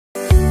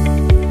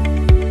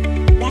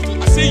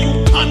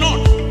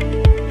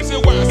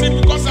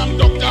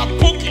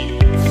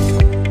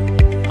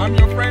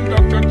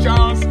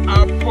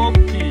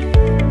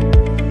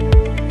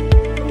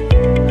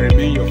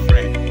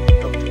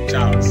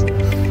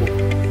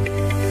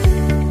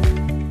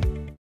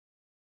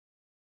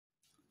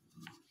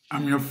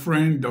I'm your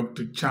friend,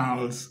 Dr.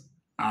 Charles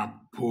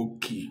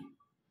Apoki.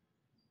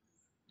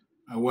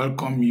 I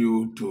welcome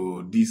you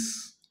to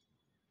this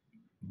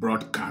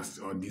broadcast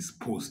or this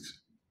post.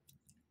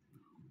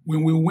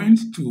 When we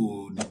went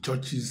to the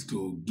churches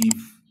to give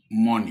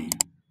money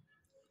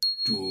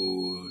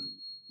to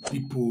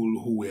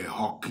people who were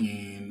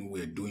hawking, who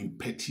were doing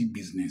petty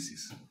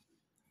businesses,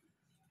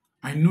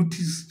 I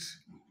noticed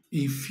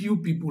a few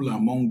people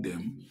among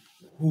them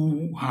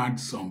who had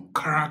some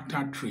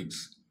character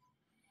traits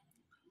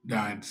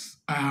that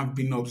I have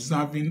been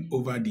observing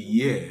over the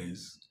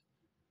years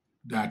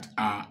that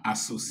are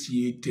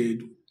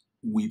associated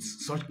with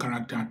such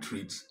character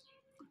traits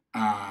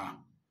are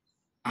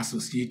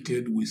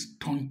associated with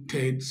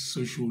stunted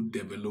social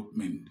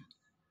development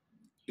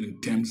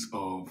in terms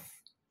of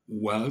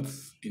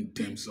wealth, in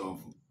terms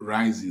of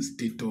rise in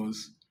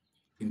status,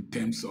 in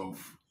terms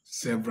of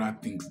several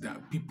things,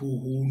 that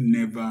people who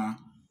never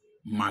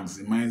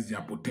maximize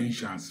their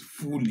potentials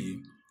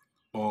fully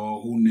or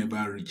who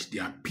never reach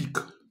their peak.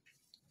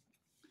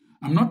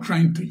 I'm not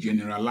trying to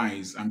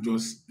generalize, I'm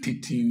just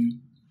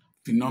stating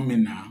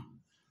phenomena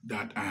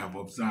that I have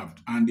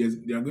observed. And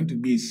there are going to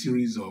be a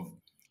series of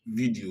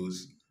videos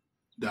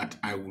that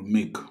I will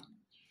make.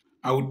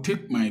 I will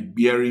take my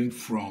bearing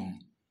from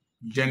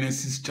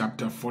Genesis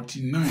chapter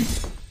 49,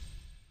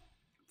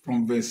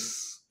 from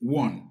verse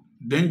 1.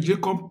 Then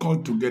Jacob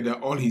called together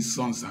all his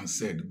sons and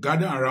said,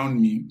 "Gather around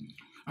me,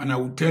 and I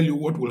will tell you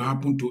what will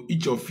happen to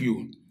each of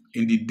you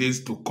in the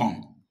days to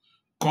come.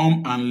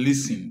 Come and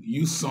listen,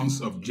 you sons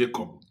of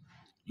Jacob.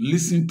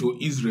 Listen to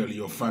Israel,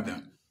 your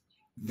father."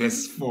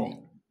 Verse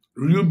 4.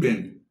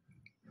 Reuben,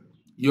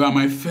 you are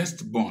my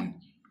firstborn,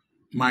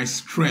 my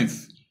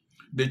strength,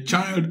 the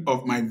child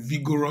of my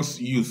vigorous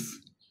youth.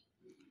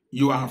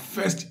 You are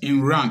first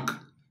in rank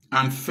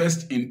and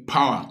first in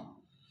power,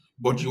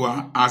 but you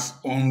are as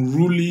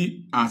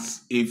unruly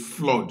as a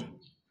flood.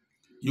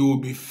 You will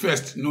be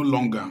first no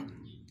longer,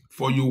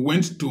 for you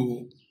went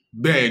to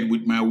bed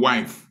with my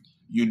wife.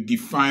 You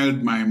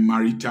defiled my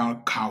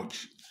marital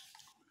couch.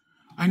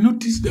 I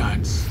noticed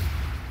that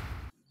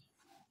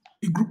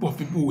a group of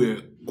people were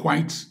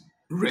quite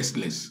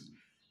restless.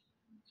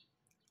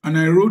 And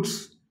I wrote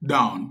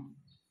down,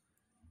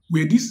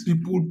 were these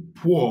people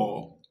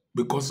poor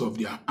because of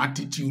their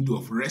attitude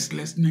of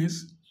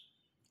restlessness,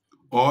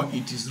 or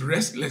it is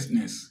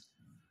restlessness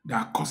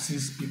that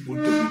causes people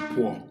to be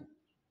poor?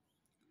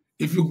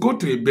 If you go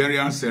to a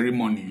burial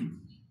ceremony,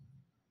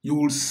 you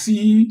will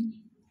see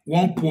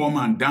one poor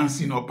man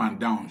dancing up and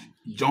down,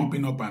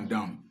 jumping up and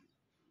down.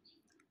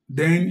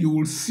 Then you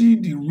will see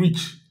the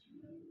rich.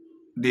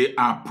 They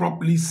are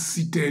properly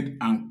seated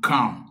and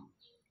calm.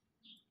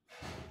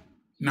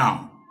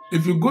 Now,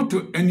 if you go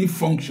to any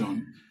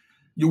function,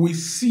 you will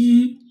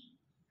see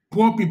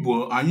poor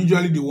people are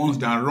usually the ones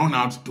that run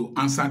out to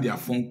answer their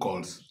phone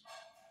calls.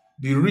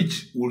 The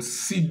rich will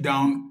sit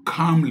down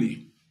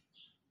calmly.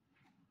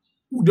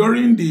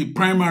 During the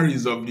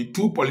primaries of the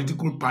two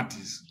political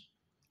parties,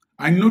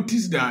 I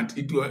noticed that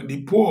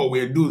the poor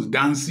were those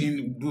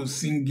dancing, those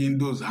singing,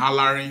 those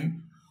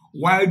hollering,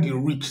 while the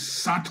rich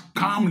sat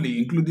calmly,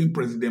 including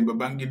President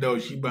Babangida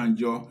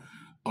Oshibanjo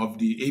of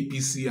the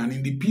APC, and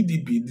in the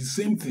PDP, the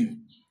same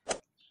thing.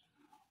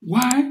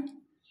 Why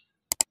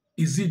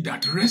is it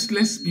that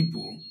restless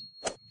people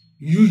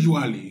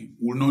usually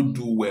will not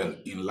do well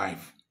in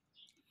life?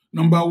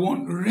 Number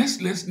one,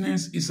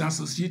 restlessness is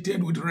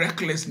associated with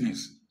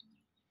recklessness.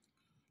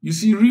 You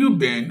see,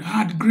 Reuben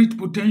had great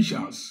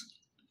potentials.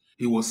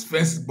 He was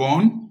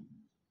firstborn.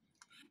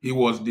 He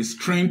was the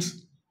strength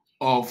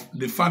of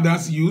the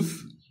father's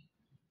youth.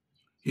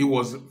 He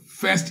was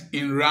first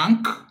in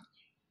rank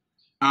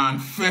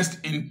and first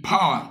in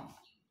power,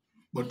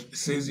 but it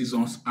says he's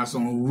as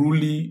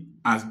unruly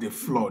as the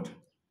flood.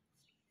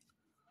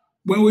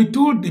 When we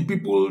told the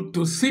people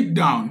to sit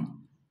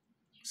down,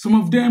 some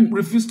of them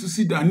refused to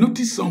sit down. I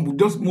noticed some would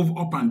just move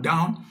up and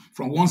down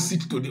from one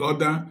seat to the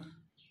other.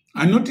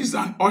 I noticed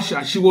an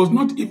usher, she was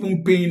not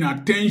even paying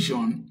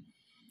attention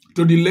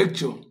to the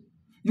lecture.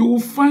 You will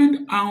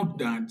find out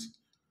that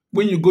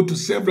when you go to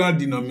several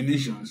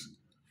denominations,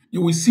 you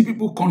will see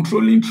people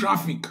controlling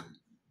traffic.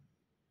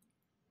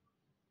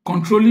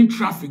 Controlling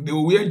traffic. They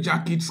will wear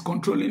jackets,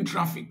 controlling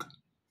traffic.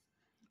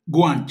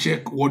 Go and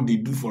check what they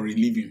do for a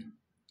living.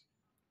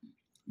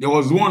 There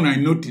was one I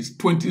noticed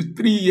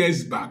 23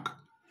 years back.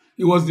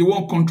 He was the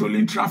one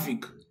controlling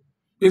traffic.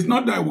 It's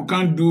not that we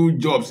can't do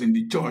jobs in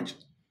the church,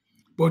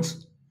 but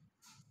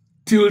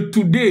till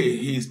today,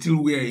 he is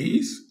still where he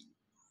is.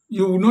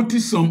 You will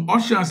notice some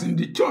ushers in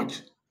the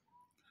church.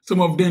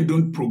 Some of them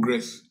don't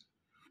progress.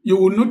 You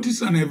will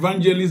notice an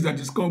evangelist that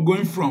is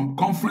going from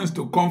conference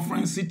to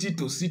conference, city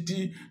to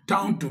city,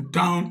 town to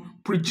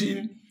town,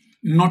 preaching,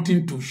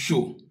 nothing to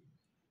show.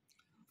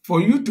 For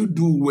you to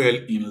do well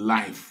in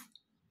life,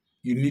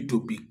 you need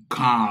to be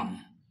calm.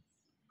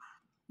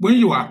 When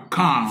you are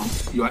calm,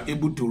 you are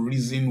able to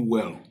reason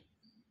well.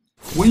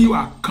 When you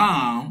are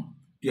calm,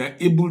 you are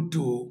able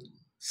to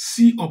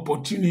see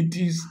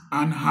opportunities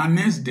and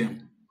harness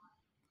them.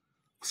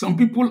 Some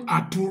people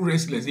are too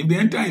restless. If they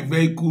enter a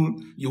vehicle,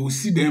 you will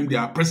see them, they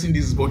are pressing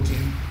this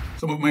button.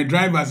 Some of my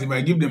drivers, if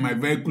I give them my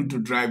vehicle to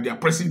drive, they are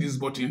pressing this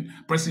button,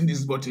 pressing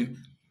this button.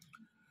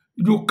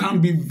 You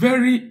can be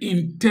very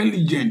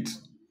intelligent.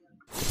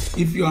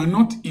 If you are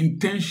not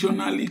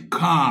intentionally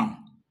calm,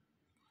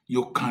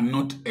 you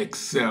cannot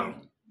excel.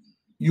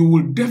 You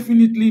will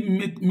definitely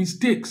make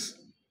mistakes.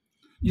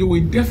 You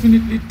will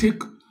definitely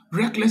take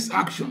reckless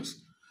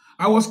actions.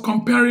 I was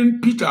comparing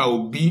Peter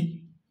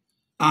Obi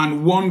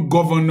and one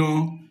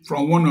governor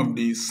from one of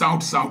the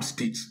South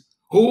states.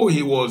 Oh,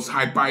 he was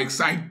hyper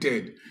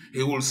excited.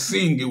 He will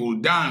sing, he will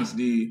dance,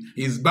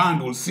 his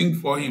band will sing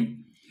for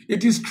him.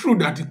 It is true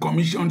that he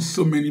commissioned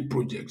so many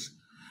projects,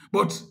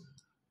 but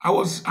I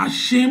was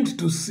ashamed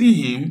to see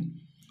him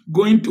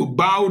going to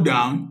bow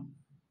down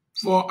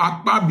for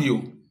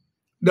Akpabio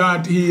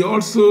that he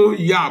also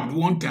yabbed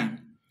one time.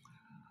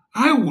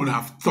 I would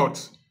have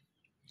thought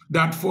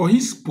that for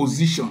his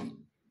position,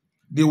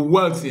 the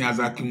wealth he has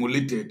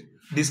accumulated,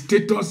 the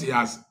status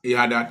he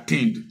had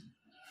attained,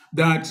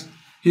 that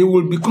he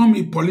will become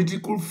a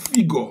political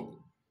figure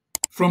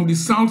from the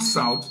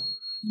South,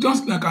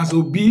 just like as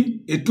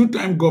Obi, a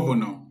two-time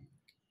governor,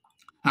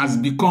 has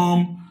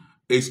become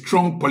a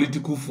strong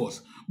political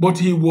force. But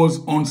he was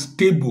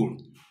unstable.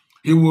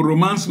 He will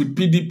romance with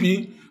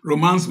PDP,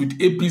 romance with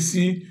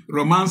APC,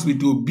 romance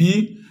with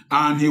Obi,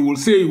 and he will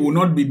say he will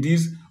not be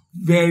this,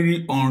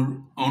 very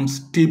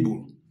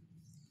unstable.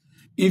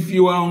 If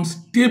you are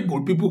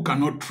unstable, people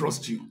cannot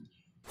trust you.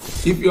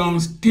 If you are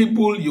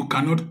unstable, you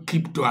cannot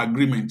keep to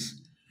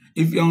agreements.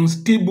 If you are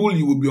unstable,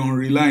 you will be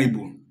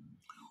unreliable.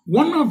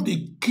 One of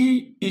the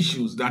key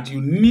issues that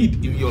you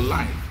need in your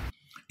life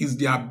is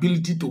the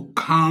ability to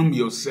calm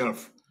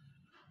yourself.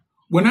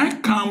 When I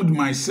calmed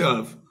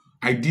myself,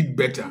 I did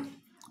better.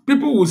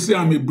 People will say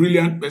I'm a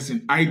brilliant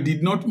person. I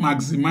did not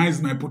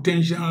maximize my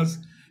potentials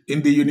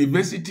in the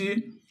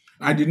university.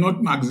 I did not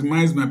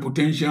maximize my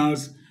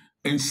potentials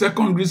in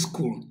secondary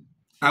school.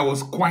 I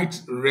was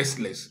quite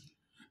restless.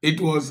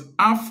 It was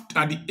at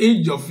the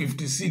age of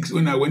 56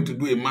 when I went to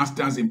do a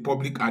master's in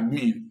public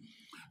admin,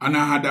 and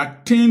I had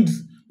attained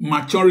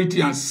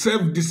maturity and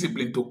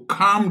self-discipline to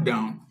calm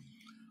down,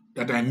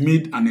 that I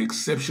made an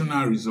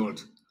exceptional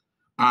result.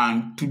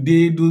 And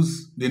today,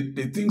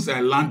 the things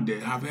I learned there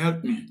have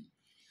helped me.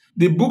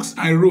 The books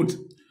I wrote,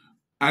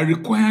 I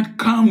required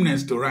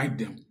calmness to write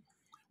them.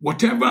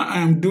 Whatever I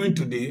am doing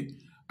today,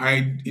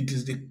 it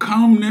is the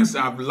calmness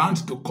I've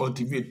learned to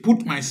cultivate,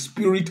 put my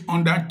spirit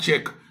under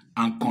check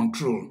and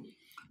control,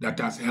 that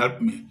has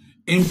helped me.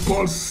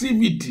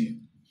 Impulsivity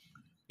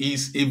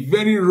is a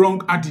very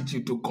wrong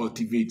attitude to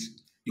cultivate.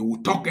 You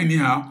will talk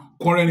anyhow,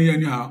 quarrel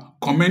anyhow,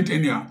 comment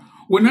anyhow.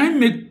 When I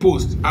make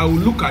posts, I will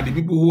look at the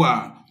people who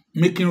are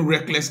making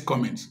reckless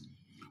comments.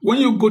 When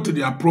you go to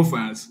their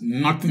profiles,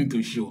 nothing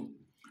to show.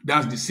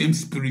 That's the same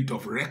spirit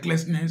of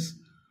recklessness,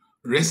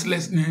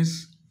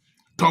 restlessness,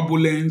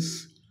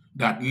 turbulence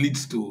that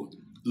leads to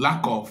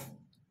lack of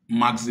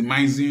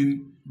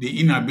maximizing, the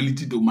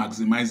inability to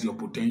maximize your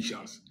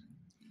potentials.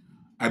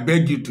 I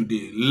beg you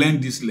today,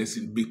 learn this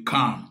lesson. Be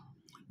calm.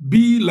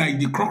 Be like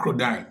the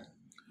crocodile.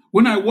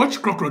 When I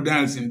watch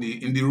crocodiles in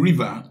the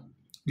river,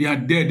 they are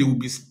there, they will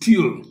be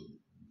still.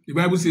 The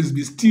Bible says,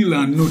 be still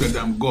and know that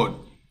I'm God.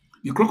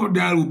 The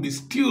crocodile will be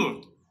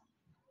still.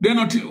 Then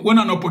when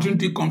an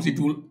opportunity comes, it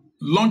will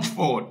launch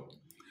forward.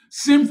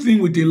 Same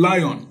thing with a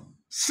lion.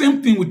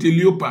 Same thing with a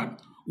leopard.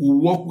 We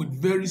walk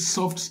with very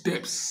soft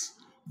steps,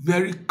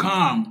 very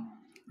calm,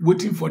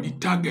 waiting for the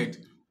target,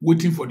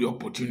 waiting for the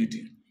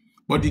opportunity.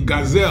 But the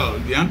gazelle,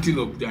 the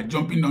antelope, they are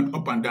jumping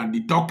up and down.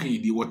 The turkey,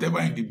 the whatever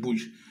in the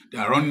bush, they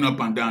are running up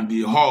and down.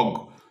 The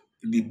hog,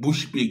 the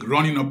bush pig,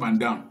 running up and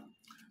down.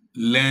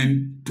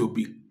 Learn to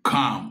be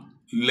calm.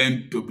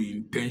 Learn to be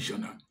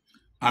intentional.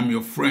 I'm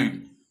your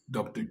friend,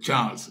 Dr.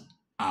 Charles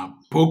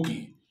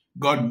Apoki.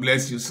 God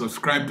bless you.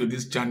 Subscribe to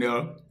this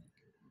channel.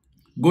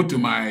 Go to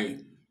my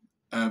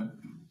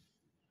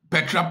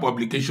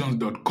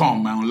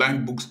petrapublications.com, my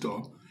online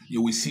bookstore.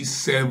 You will see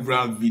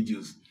several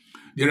videos.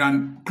 There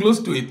are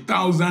close to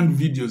 1,000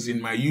 videos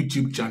in my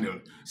YouTube channel.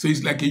 So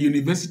it's like a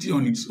university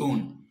on its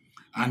own.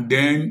 And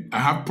then I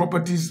have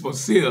properties for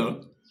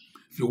sale.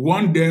 If you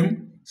want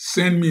them,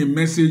 send me a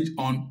message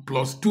on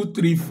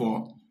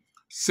 +234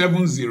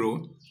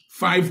 70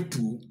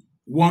 52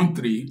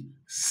 13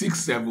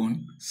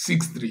 67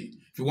 63.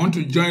 If you want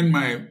to join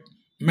my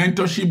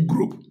mentorship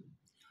group,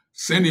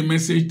 send a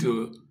message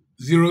to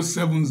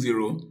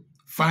 070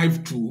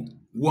 52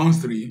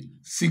 13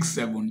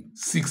 67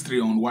 63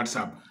 on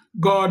WhatsApp.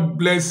 God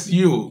bless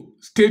you.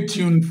 Stay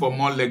tuned for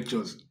more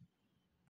lectures.